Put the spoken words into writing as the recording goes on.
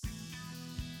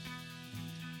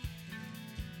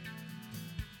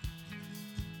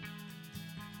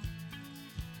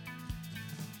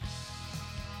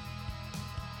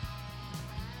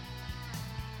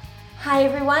Hi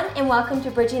everyone, and welcome to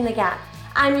Bridging the Gap.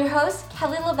 I'm your host,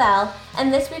 Kelly Lavelle,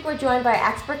 and this week we're joined by our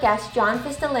expert guest, John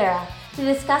Fistolera, to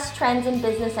discuss trends in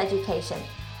business education.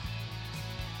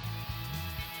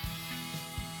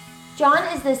 John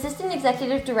is the Assistant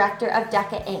Executive Director of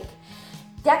DECA Inc.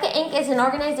 DECA Inc. is an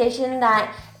organization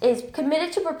that is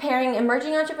committed to preparing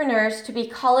emerging entrepreneurs to be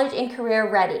college and career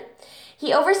ready.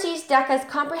 He oversees DECA's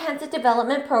comprehensive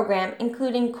development program,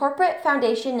 including corporate,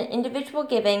 foundation, and individual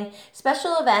giving,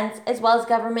 special events, as well as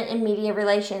government and media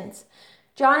relations.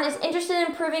 John is interested in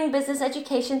improving business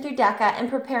education through DECA and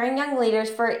preparing young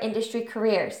leaders for industry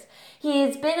careers. He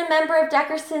has been a member of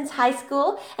DECA since high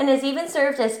school and has even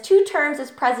served as 2 terms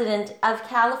as president of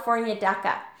California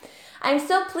DECA. I'm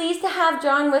so pleased to have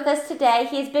John with us today.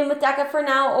 He has been with DECA for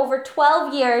now over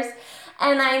 12 years.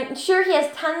 And I'm sure he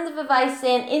has tons of advice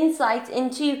and insights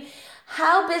into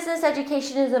how business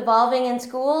education is evolving in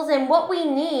schools and what we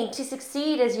need to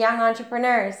succeed as young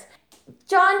entrepreneurs.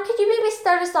 John, could you maybe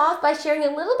start us off by sharing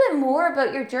a little bit more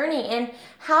about your journey and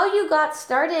how you got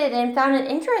started and found an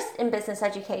interest in business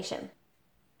education?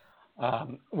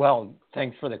 Well,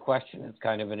 thanks for the question. It's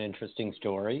kind of an interesting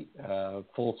story,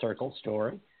 full circle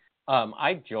story.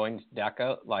 I joined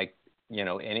DECA like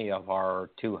any of our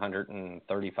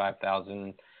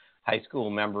 235,000 high school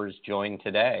members join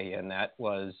today, and that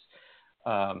was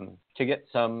to get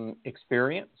some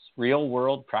experience, real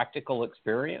world practical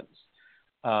experience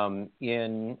in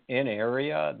an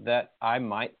area that I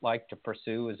might like to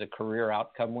pursue as a career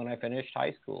outcome when I finished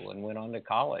high school and went on to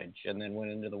college and then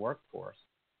went into the workforce.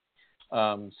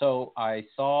 So I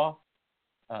saw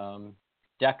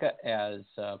DECA as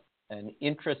an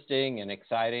interesting and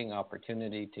exciting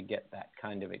opportunity to get that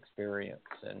kind of experience,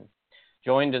 and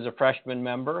joined as a freshman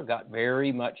member, got very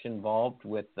much involved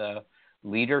with the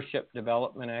leadership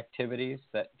development activities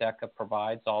that DECA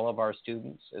provides all of our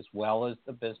students, as well as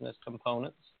the business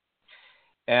components,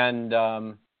 and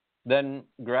then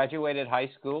graduated high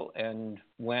school and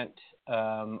went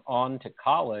on to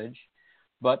college.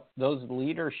 But those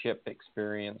leadership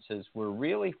experiences were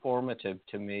really formative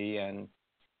to me and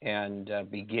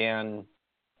began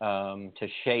to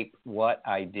shape what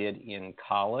I did in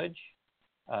college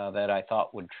that I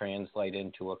thought would translate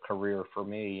into a career for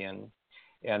me.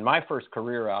 And my first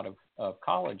career out of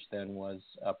college then was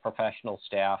professional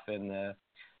staff in the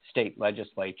state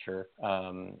legislature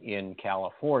in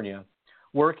California,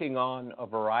 working on a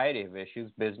variety of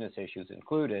issues, business issues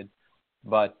included,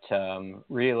 but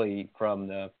really from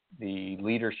the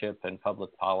leadership and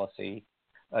public policy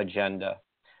agenda.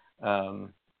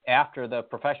 After the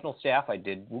professional staff, I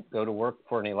did go to work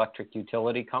for an electric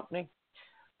utility company,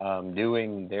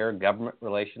 doing their government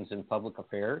relations and public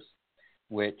affairs,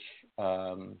 which,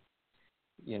 the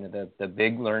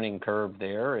big learning curve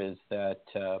there is that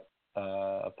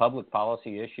public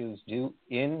policy issues do,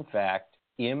 in fact,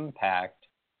 impact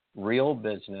real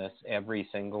business every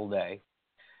single day.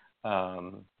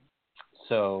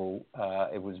 So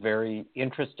it was very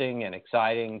interesting and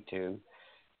exciting to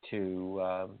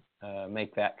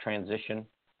make that transition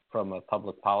from a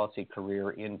public policy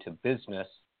career into business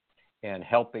and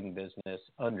helping business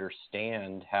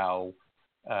understand how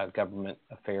government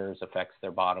affairs affects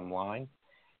their bottom line,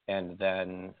 and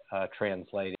then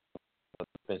translating the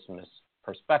business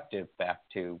perspective back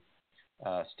to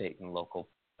state and local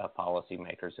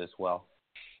policymakers as well.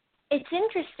 It's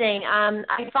interesting.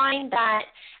 I find that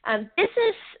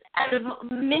business, out of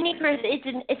many careers,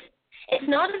 it's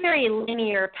not a very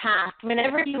linear path.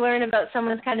 Whenever you learn about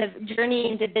someone's kind of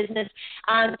journey into business,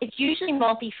 it's usually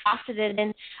multifaceted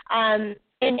and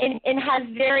has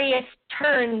various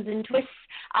turns and twists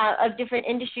of different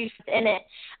industries within it.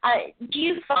 Do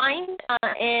you find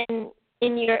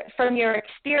from your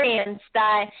experience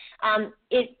that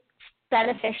it's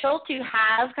beneficial to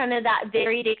have kind of that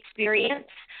varied experience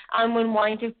when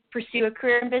wanting to pursue a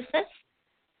career in business?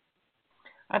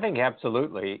 I think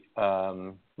absolutely.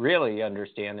 Really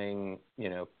understanding,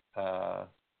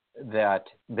 that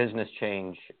business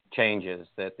changes,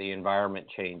 that the environment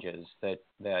changes, that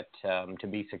to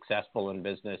be successful in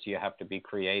business, you have to be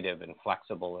creative and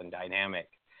flexible and dynamic.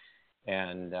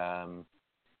 And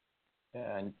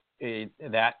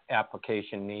that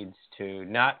application needs to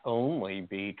not only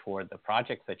be toward the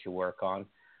projects that you work on,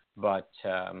 but,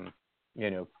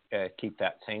 keep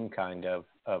that same kind of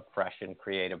fresh and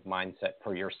creative mindset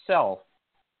for yourself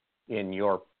in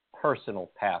your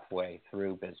personal pathway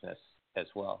through business as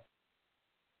well.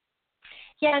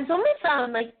 Yeah, it's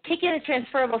almost like taking the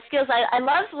transferable skills. I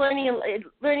love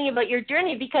learning about your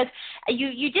journey because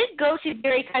you did go to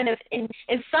very kind of, in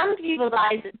some people's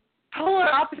eyes,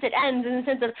 polar opposite ends in the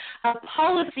sense of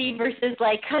policy versus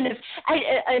like kind of,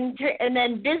 and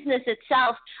then business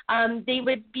itself, they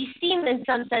would be seen in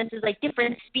some senses like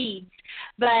different speeds.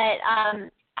 But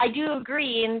I do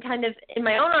agree in kind of in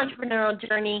my own entrepreneurial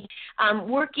journey,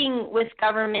 working with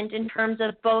government in terms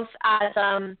of both as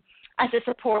a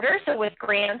supporter, so with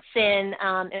grants and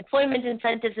employment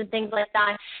incentives and things like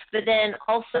that, but then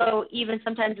also even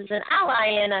sometimes as an ally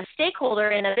and a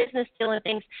stakeholder in a business deal and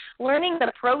things, learning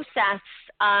the process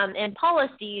and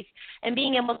policies and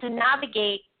being able to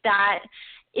navigate that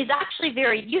is actually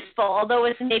very useful, although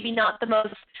it's maybe not the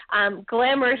most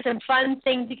glamorous and fun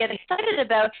thing to get excited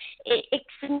about. It's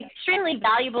an extremely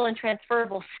valuable and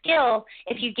transferable skill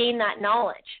if you gain that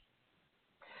knowledge.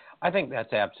 I think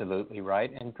that's absolutely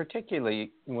right, and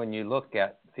particularly when you look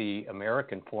at the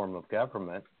American form of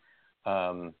government,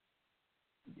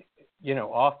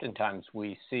 oftentimes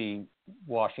we see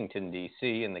Washington,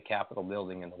 D.C. and the Capitol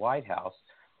building and the White House,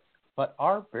 but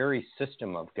our very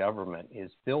system of government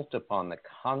is built upon the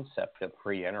concept of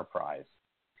free enterprise.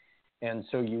 And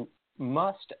so you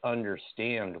must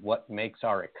understand what makes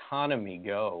our economy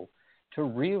go to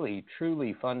really,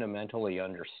 truly, fundamentally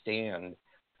understand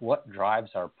what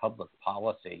drives our public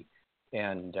policy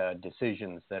and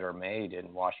decisions that are made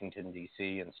in Washington,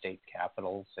 D.C. and state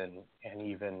capitals and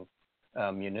even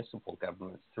municipal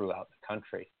governments throughout the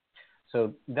country.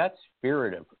 So that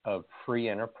spirit of free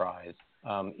enterprise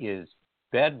is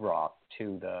bedrock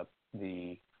to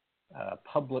the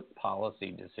public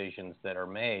policy decisions that are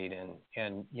made.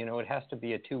 And it has to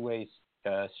be a two-way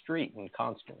street and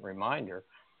constant reminder.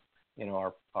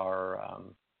 Our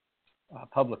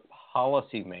public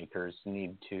policy makers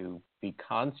need to be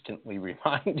constantly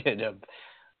reminded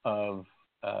of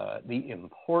the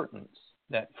importance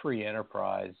that free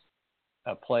enterprise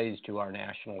plays to our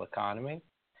national economy,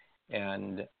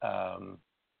 and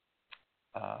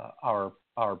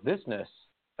our business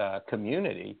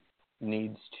community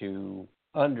needs to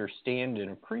understand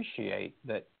and appreciate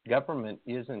that government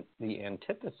isn't the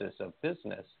antithesis of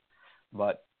business,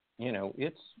 but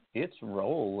its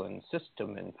role and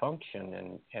system and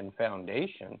function and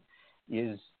foundation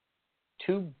is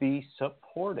to be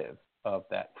supportive of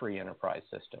that free enterprise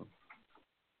system.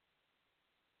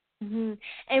 Mm-hmm.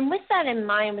 And with that in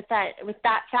mind, with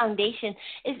that foundation,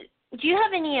 do you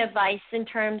have any advice in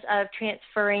terms of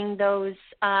transferring those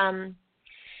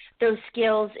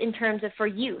skills in terms of for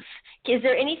youth? Is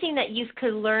there anything that youth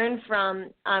could learn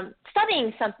from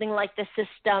studying something like the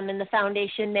system and the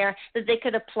foundation there that they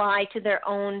could apply to their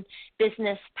own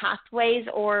business pathways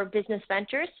or business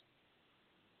ventures?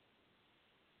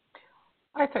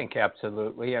 I think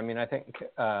absolutely. I mean, I think,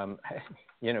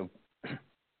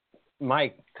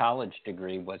 my college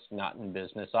degree was not in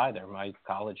business either. My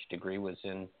college degree was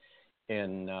in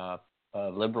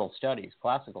liberal studies,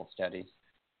 classical studies.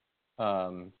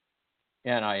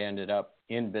 And I ended up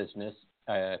in business,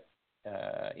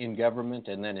 in government,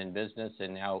 and then in business,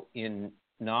 and now in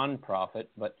nonprofit,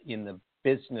 but in the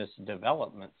business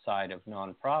development side of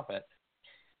nonprofit.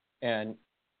 And,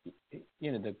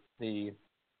 the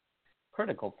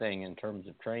critical thing in terms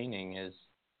of training is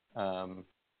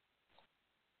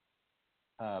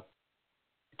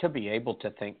to be able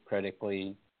to think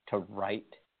critically, to write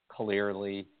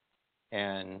clearly,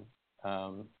 and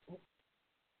to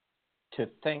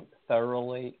think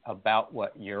thoroughly about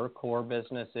what your core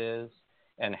business is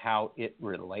and how it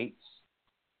relates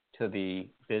to the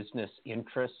business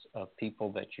interests of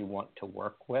people that you want to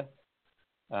work with.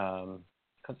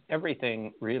 Because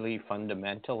everything really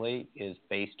fundamentally is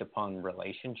based upon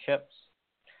relationships.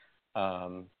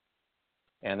 And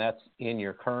that's in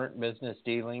your current business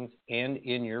dealings and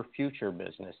in your future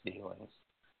business dealings.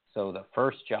 So the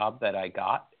first job that I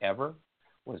got ever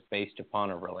was based upon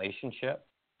a relationship.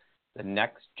 The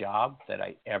next job that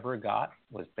I ever got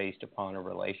was based upon a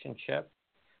relationship.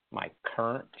 My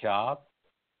current job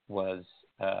was,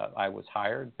 I was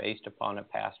hired based upon a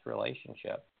past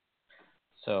relationship.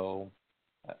 So,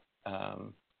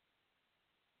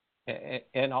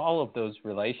 and all of those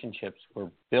relationships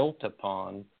were built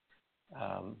upon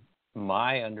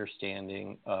my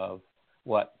understanding of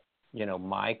what,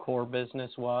 my core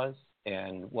business was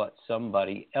and what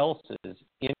somebody else's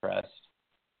interest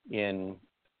in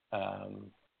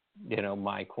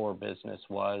my core business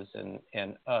was,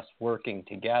 and us working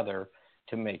together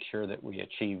to make sure that we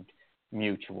achieved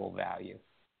mutual value.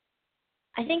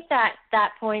 I think that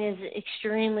point is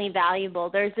extremely valuable.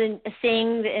 There's a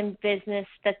saying in business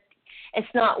that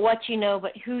it's not what you know,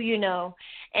 but who you know.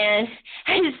 And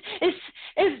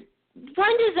it's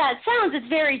fun as that sounds, it's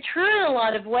very true in a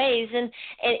lot of ways, and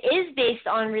it is based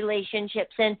on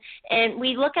relationships, and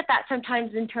we look at that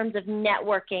sometimes in terms of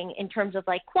networking, in terms of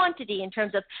like quantity, in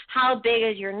terms of how big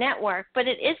is your network, but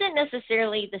it isn't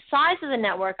necessarily the size of the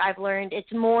network. I've learned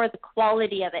it's more the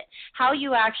quality of it, how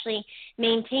you actually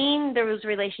maintain those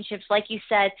relationships, like you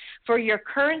said, for your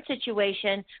current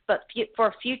situation, but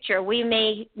for future. We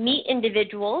may meet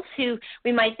individuals who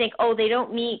we might think, oh, they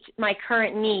don't meet my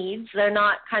current needs. They're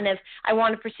not kind of, I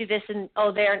want to pursue this, and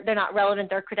oh, they're not relevant.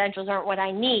 Their credentials aren't what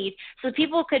I need. So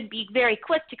people could be very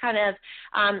quick to kind of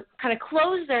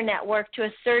close their network to a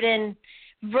certain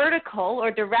vertical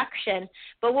or direction.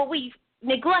 But what we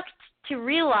neglect to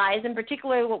realize, in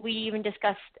particular what we even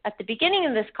discussed at the beginning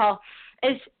of this call,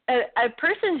 is a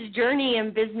person's journey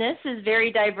in business is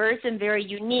very diverse and very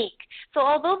unique. So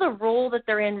although the role that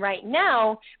they're in right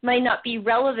now might not be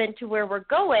relevant to where we're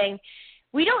going,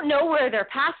 we don't know where their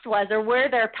past was or where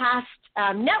their past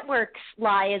networks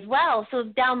lie as well. So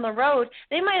down the road,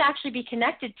 they might actually be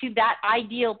connected to that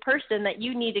ideal person that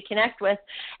you need to connect with.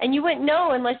 And you wouldn't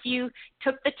know unless you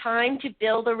took the time to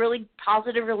build a really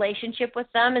positive relationship with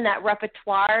them and that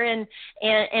repertoire and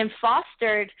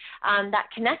fostered that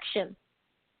connection.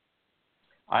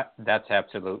 That's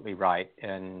absolutely right.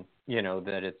 And,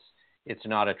 that it's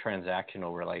not a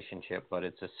transactional relationship, but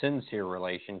it's a sincere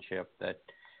relationship that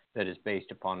is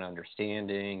based upon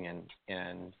understanding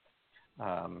and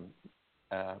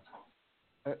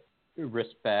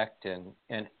respect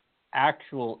and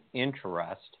actual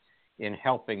interest in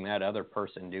helping that other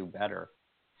person do better.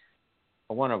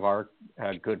 One of our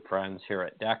good friends here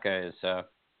at DECA is a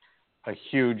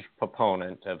huge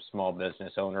proponent of small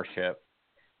business ownership,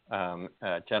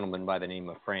 a gentleman by the name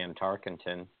of Fran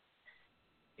Tarkenton.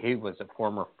 He was a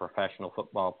former professional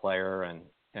football player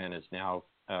and is now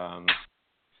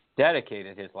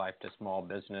dedicated his life to small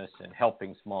business and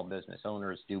helping small business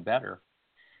owners do better.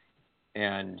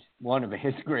 And one of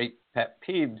his great pet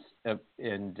peeves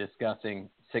in discussing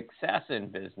success in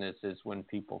business is when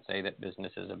people say that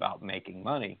business is about making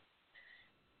money.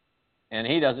 And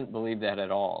he doesn't believe that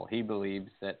at all. He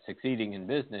believes that succeeding in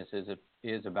business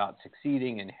is about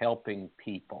succeeding in helping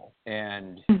people.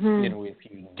 And, if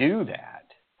you do that,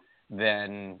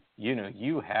 then,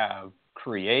 you have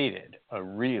created a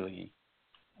really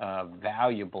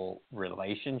valuable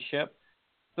relationship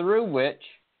through which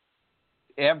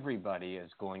everybody is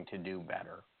going to do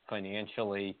better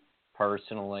financially,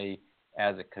 personally,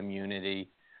 as a community.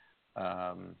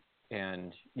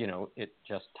 And, it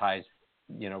just ties,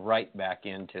 right back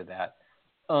into that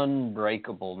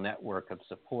unbreakable network of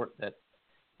support that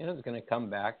is going to come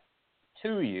back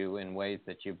to you in ways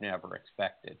that you've never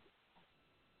expected.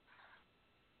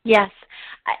 Yes,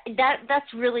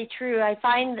 that's really true. I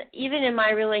find that even in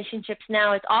my relationships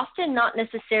now, it's often not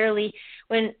necessarily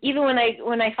when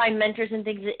I find mentors and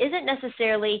things, it isn't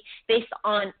necessarily based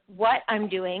on what I'm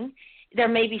doing. There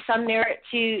may be some merit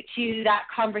to that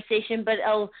conversation, but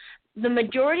the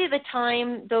majority of the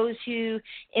time, those who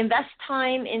invest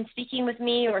time in speaking with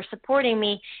me or supporting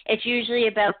me, it's usually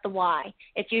about the why.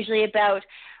 It's usually about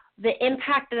the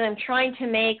impact that I'm trying to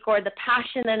make or the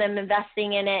passion that I'm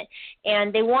investing in it,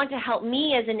 and they want to help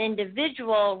me as an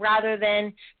individual rather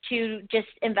than to just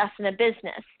invest in a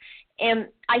business. And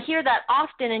I hear that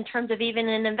often in terms of even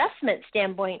an investment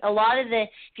standpoint. A lot of if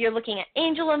you're looking at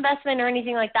angel investment or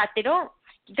anything like that, they're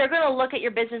going to look at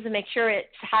your business and make sure it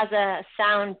has a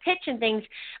sound pitch and things,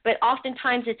 but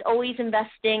oftentimes it's always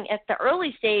investing at the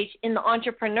early stage in the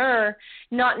entrepreneur,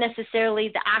 not necessarily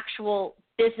the actual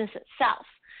business itself.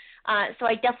 So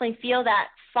I definitely feel that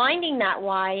finding that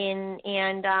why and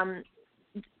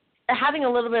having a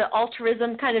little bit of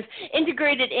altruism kind of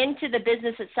integrated into the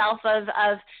business itself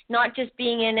of not just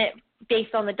being in it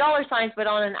based on the dollar signs, but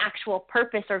on an actual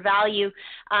purpose or value,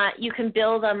 you can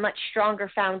build a much stronger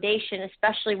foundation,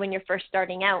 especially when you're first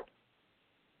starting out.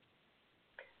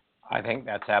 I think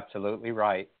that's absolutely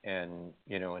right. And,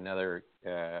 another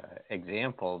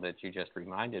example that you just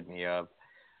reminded me of,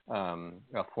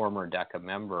 a former DECA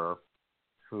member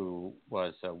who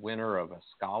was a winner of a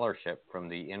scholarship from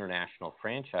the International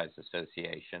Franchise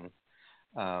Association,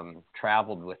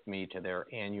 traveled with me to their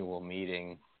annual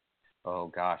meeting. Oh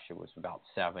gosh, it was about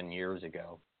 7 years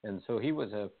ago. And so he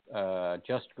was a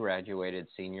just graduated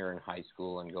senior in high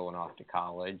school and going off to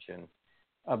college, and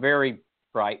a very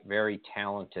bright, very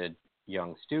talented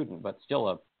young student, but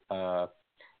still a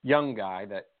young guy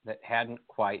that hadn't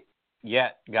quite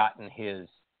yet gotten his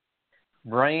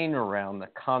brain around the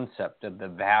concept of the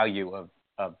value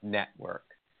of network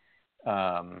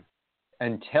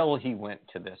until he went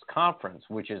to this conference,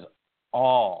 which is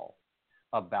all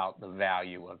about the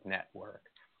value of network.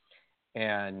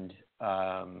 And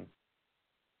so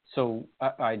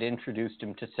I'd introduced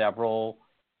him to several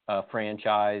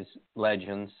franchise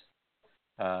legends.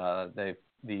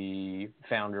 The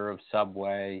founder of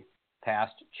Subway,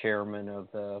 past chairman of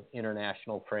the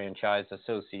International Franchise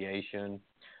Association,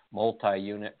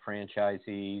 multi-unit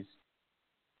franchisees,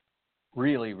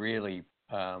 really, really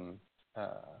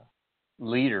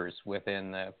leaders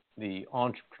within the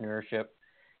entrepreneurship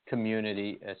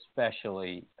community,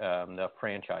 especially the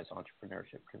franchise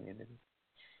entrepreneurship community.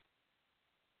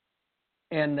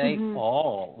 And they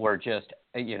all were just,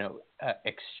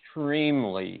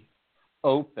 extremely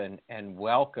open and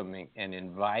welcoming and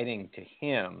inviting to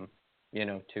him,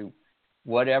 to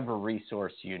whatever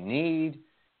resource you need.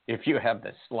 If you have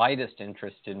the slightest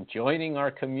interest in joining our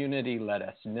community, let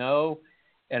us know.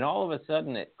 And all of a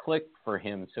sudden it clicked for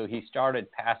him. So he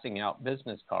started passing out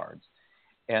business cards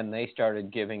and they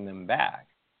started giving them back.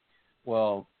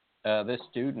 Well, this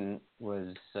student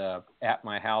was at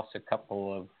my house a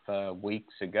couple of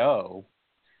weeks ago,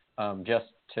 just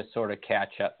to sort of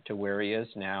catch up to where he is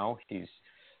now. He's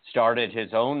started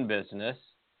his own business.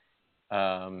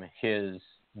 His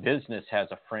business has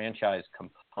a franchise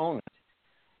component.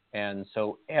 And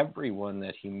so everyone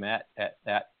that he met at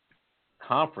that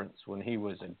conference when he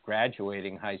was a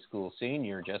graduating high school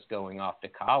senior, just going off to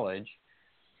college,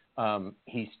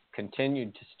 he's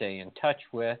continued to stay in touch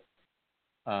with,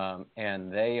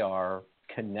 and they are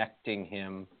connecting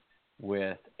him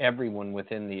with everyone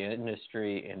within the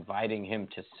industry, inviting him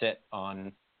to sit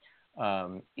on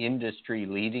industry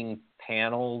leading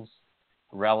panels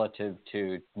relative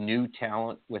to new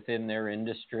talent within their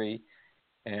industry.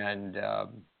 And,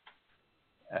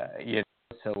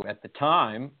 so at the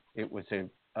time, it was an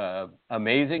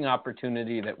amazing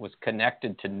opportunity that was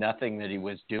connected to nothing that he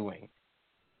was doing.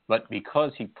 But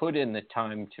because he put in the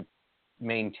time to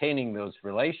maintaining those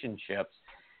relationships,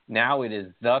 now it is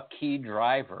the key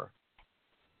driver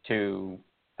to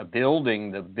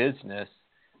building the business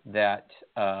that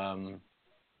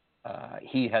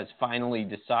he has finally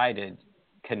decided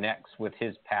connects with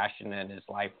his passion and his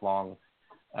lifelong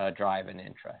drive and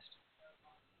interest.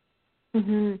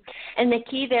 Mm-hmm. And the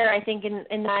key there, I think,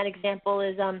 in that example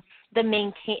is the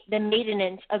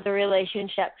maintenance of the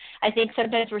relationship. I think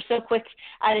sometimes we're so quick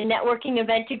at a networking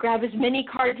event to grab as many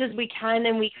cards as we can,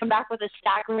 and we come back with a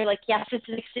stack, and we're like, yes, it's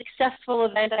a successful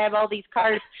event. I have all these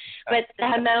cards. But the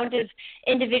amount of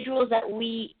individuals that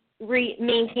we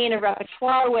maintain a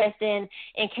repertoire with and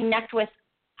connect with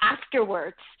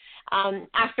afterwards,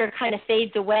 after it kind of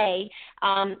fades away,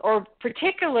 or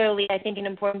particularly, I think an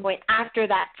important point, after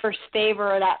that first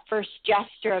favor or that first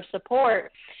gesture of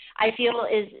support, I feel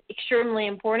is extremely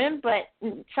important, but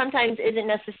sometimes isn't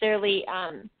necessarily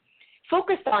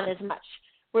focused on as much.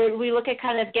 We look at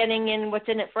kind of getting in what's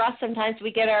in it for us. Sometimes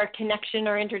we get our connection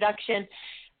or introduction,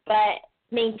 but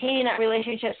maintaining that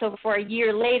relationship so for a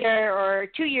year later or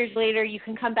 2 years later, you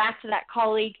can come back to that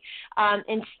colleague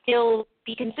and still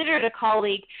be considered a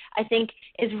colleague, I think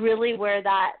is really where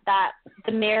that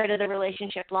the merit of the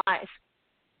relationship lies.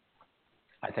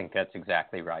 I think that's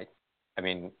exactly right. I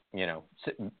mean,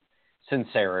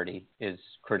 sincerity is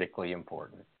critically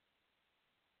important.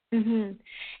 Mm-hmm.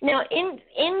 Now,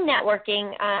 in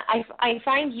networking, I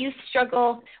find youth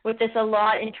struggle with this a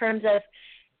lot in terms of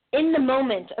in the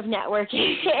moment of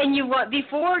networking and you want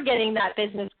before getting that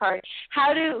business card.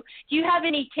 Do you have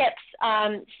any tips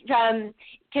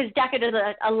because DECA does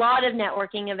a lot of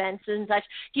networking events and such.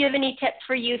 Do you have any tips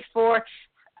for youth for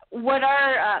what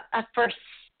are a first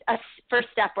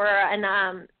step or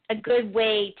a good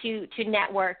way to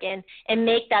network and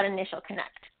make that initial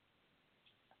connect?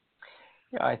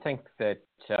 Yeah, I think that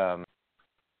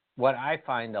what I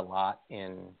find a lot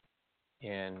in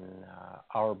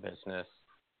our business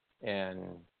and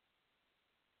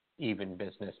even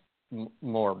business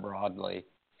more broadly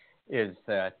is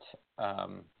that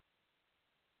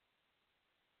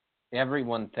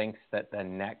everyone thinks that the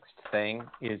next thing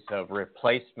is a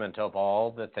replacement of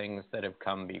all the things that have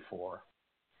come before.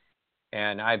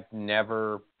 And I've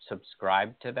never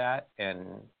subscribed to that, and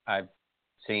I've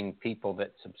seen people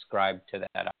that subscribe to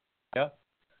that idea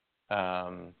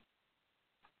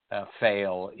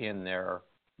fail in their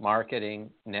marketing,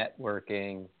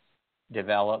 networking,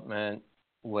 development,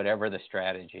 whatever the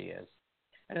strategy is.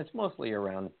 And it's mostly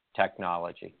around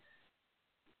technology.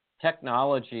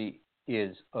 Technology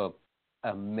is an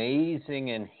amazing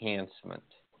enhancement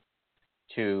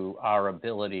to our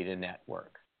ability to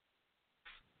network.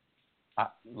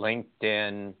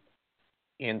 LinkedIn,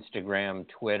 Instagram,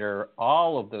 Twitter,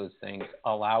 all of those things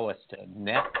allow us to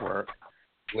network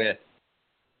with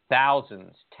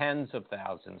thousands, tens of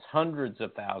thousands, hundreds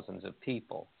of thousands of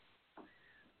people.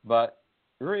 But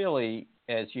really,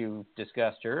 as you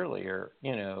discussed earlier,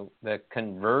 the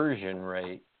conversion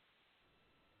rate,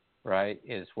 right,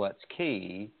 is what's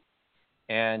key.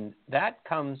 And that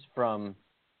comes from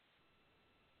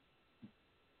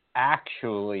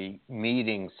actually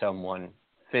meeting someone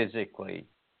physically,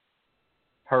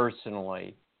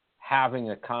 personally,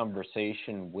 having a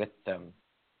conversation with them,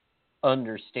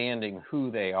 understanding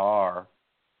who they are,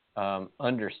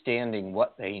 understanding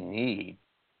what they need,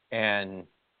 and,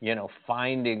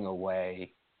 finding a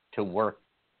way to work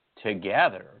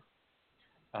together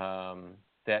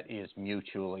that is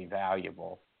mutually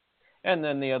valuable. And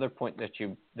then the other point that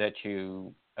you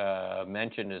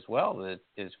mentioned as well that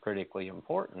is critically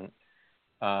important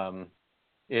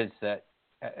is that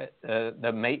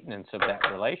the maintenance of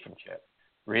that relationship,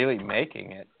 really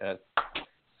making it a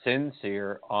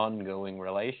sincere, ongoing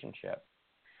relationship.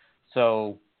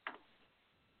 So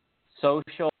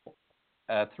social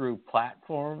through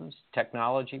platforms,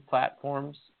 technology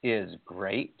platforms, is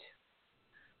great,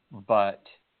 but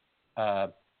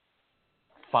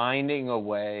finding a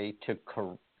way to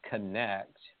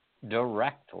connect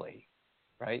directly,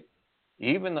 right?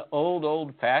 Even the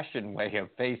old-fashioned way of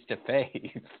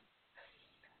face-to-face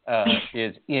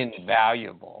is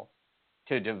invaluable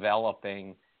to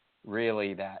developing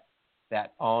really that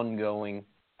ongoing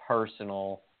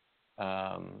personal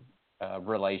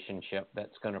relationship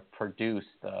that's going to produce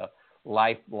the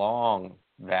lifelong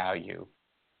value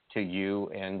to you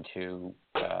and to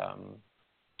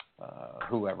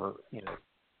whoever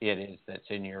it is that's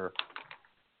in your,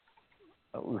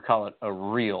 we call it a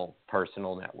real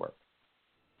personal network.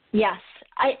 Yes,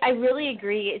 I really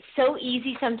agree. It's so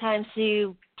easy sometimes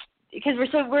because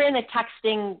we're in a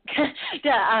texting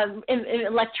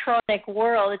electronic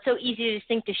world. It's so easy to just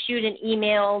think to shoot an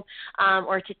email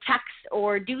or to text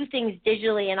or do things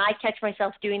digitally, and I catch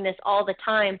myself doing this all the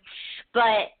time.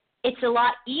 But it's a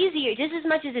lot easier, just as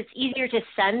much as it's easier to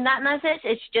send that message,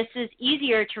 it's just as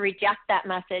easier to reject that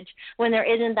message when there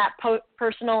isn't that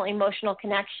personal, emotional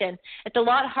connection. It's a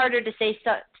lot harder to say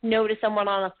no to someone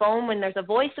on a phone when there's a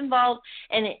voice involved,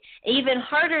 and even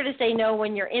harder to say no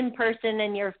when you're in person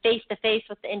and you're face-to-face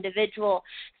with the individual.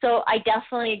 So I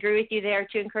definitely agree with you there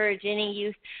to encourage any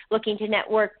youth looking to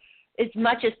network as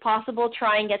much as possible,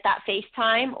 try and get that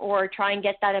FaceTime or try and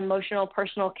get that emotional,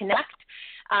 personal connect,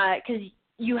 because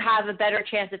you have a better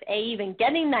chance of A, even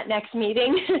getting that next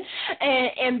meeting,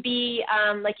 and B,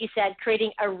 like you said,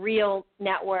 creating a real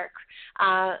network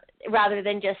rather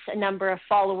than just a number of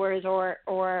followers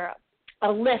or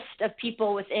a list of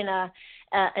people within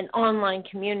an online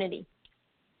community.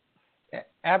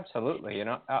 Absolutely.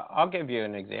 I'll give you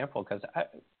an example because,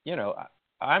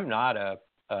 I'm not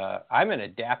I'm an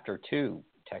adapter to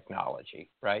technology,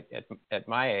 right? At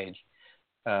my age,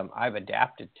 I've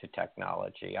adapted to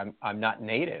technology. I'm not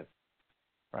native,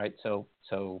 right? So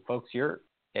folks your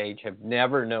age have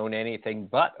never known anything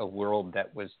but a world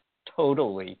that was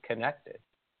totally connected.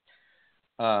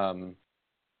 But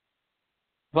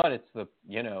it's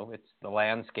the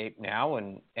landscape now,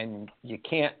 and you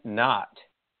can't not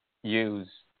use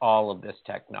all of this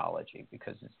technology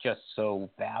because it's just so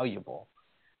valuable.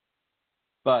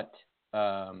 But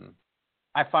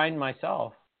I find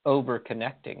myself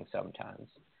over-connecting sometimes.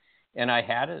 And I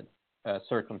had a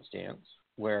circumstance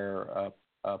where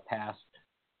a past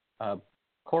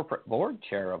corporate board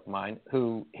chair of mine,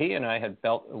 he and I had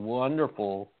built a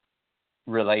wonderful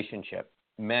relationship,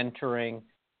 mentoring,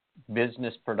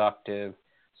 business productive,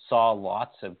 saw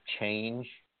lots of change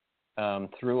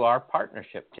through our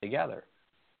partnership together.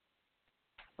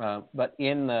 But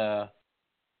in the,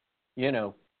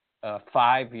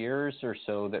 5 years or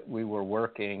so that we were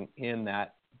working in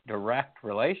that direct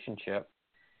relationship,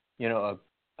 the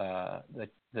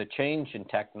change in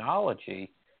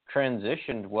technology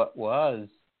transitioned what was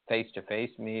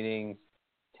face-to-face meetings,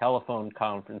 telephone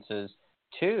conferences,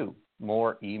 to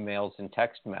more emails and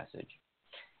text message.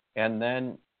 And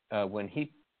then when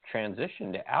he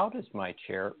transitioned out as my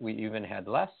chair, we even had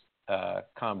less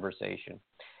conversation.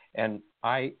 And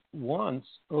I once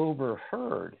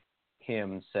overheard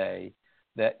him say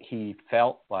that he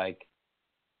felt like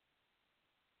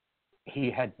he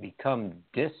had become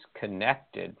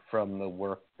disconnected from the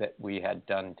work that we had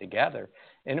done together.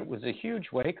 And it was a huge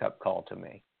wake-up call to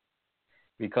me,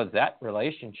 because that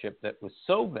relationship that was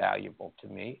so valuable to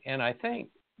me, and I think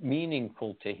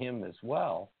meaningful to him as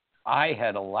well, I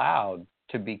had allowed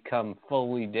to become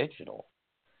fully digital.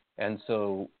 And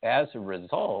so as a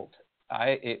result,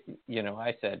 I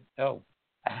said, oh,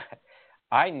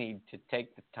 I need to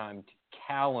take the time to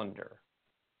calendar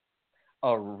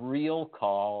a real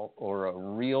call or a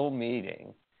real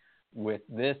meeting with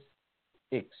this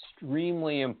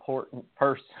extremely important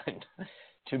person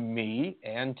to me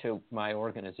and to my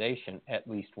organization at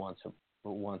least once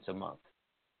a month.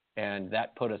 And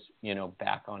that put us,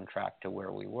 back on track to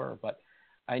where we were. But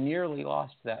I nearly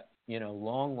lost that,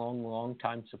 long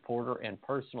time supporter and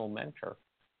personal mentor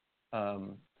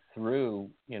through,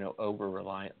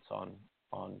 over-reliance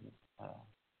on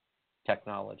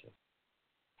technology.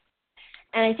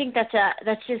 And I think that's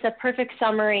just a perfect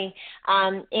summary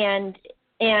and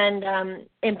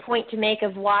point to make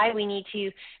of why we need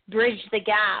to bridge the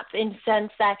gap, in the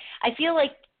sense that I feel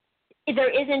like there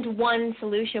isn't one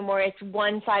solution where it's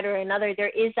one side or another. There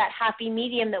is that happy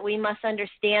medium that we must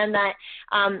understand that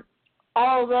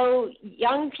although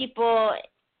young people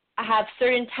have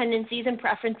certain tendencies and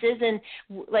preferences, and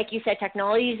like you said,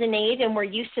 technology is innate and we're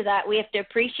used to that, we have to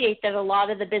appreciate that a lot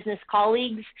of the business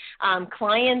colleagues,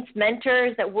 clients,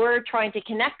 mentors that we're trying to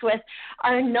connect with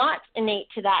are not innate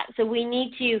to that. So we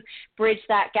need to bridge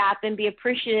that gap and be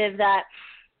appreciative that,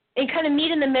 and kind of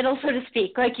meet in the middle, so to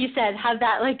speak. Like you said, have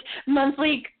that like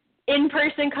monthly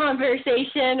in-person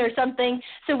conversation or something,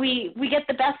 so we get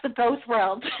the best of both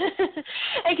worlds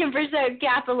and can bridge that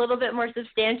gap a little bit more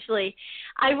substantially.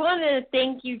 I want to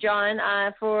thank you, John,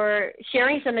 for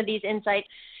sharing some of these insights.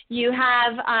 You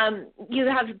have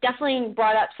definitely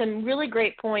brought up some really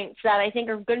great points that I think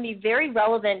are going to be very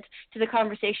relevant to the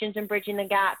conversations and bridging the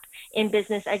gap in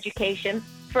business education.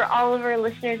 For all of our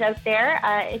listeners out there,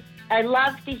 I'd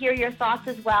love to hear your thoughts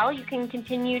as well. You can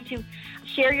continue to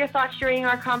share your thoughts during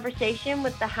our conversation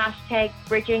with the hashtag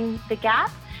Bridging the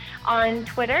Gap on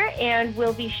Twitter, and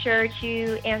we'll be sure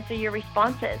to answer your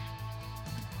responses.